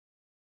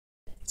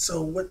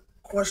So what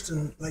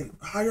question? Like,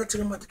 how y'all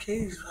took him out the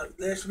cage?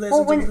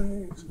 Well,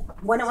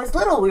 when it was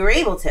little, we were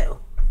able to,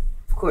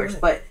 of course.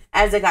 Right. But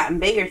as it gotten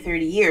bigger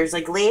through the years,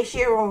 like last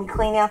year when we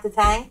cleaned out the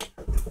tank,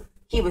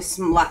 he was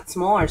a lot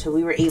smaller, so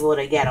we were able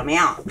to get him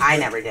out. I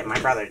never did. My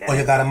brother did. Oh,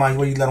 you got him out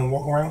where you let him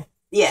walk around?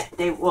 Yeah,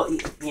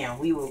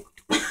 we will.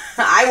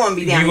 I won't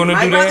be down here.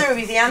 My brother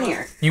would be down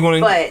here. You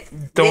want to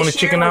throw the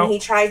chicken out? When he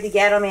tried to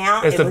get him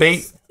out, it's the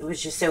bait. It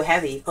was just so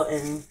heavy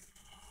putting.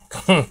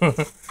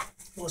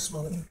 What's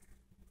smelling?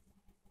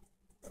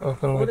 Oh,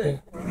 come right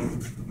there.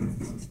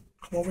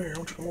 Come over here. I want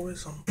you to come over here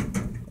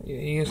something. Yeah,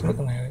 he is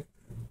looking at it.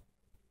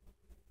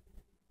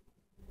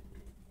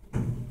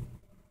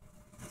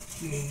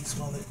 Yeah, he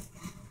smell it.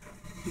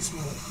 He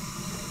smell it.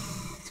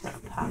 It's gonna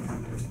pop.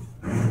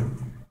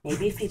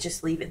 Maybe if you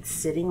just leave it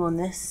sitting on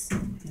this,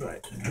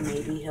 right?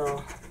 Maybe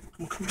he'll.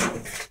 Come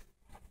on.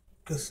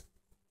 Because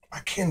I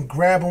can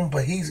grab him,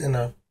 but he's in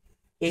a.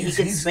 Yeah, he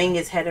can swing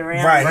his head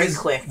around right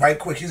quick. Right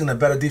quick. He's in a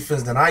better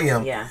defense than I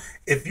am. Yeah.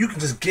 If you can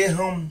just get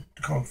him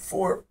to come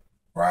forward,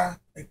 right?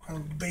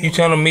 You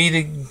telling me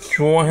to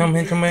draw him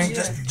into me?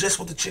 Just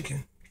with the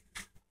chicken.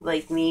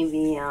 Like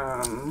maybe